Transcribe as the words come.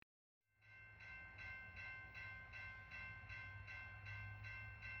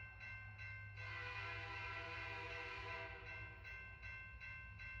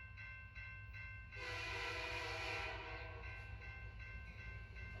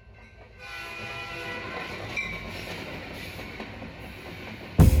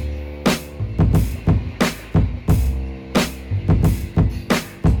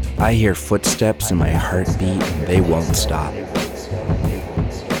I hear footsteps in my heartbeat and they won't stop.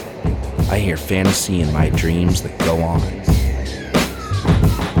 I hear fantasy in my dreams that go on.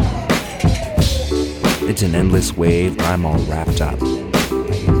 It's an endless wave and I'm all wrapped up.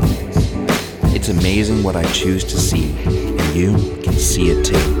 It's amazing what I choose to see, and you can see it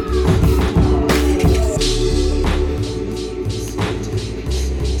too.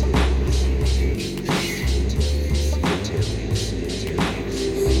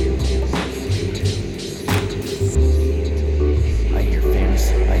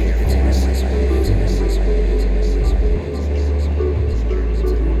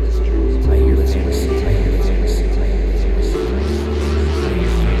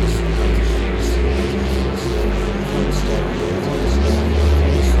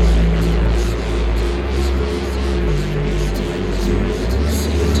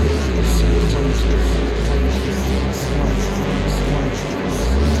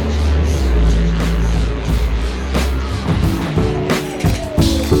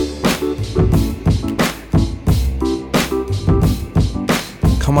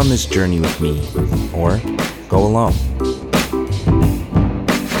 Come on this journey with me, or go alone.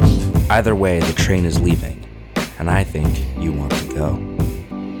 Either way, the train is leaving, and I think you won't.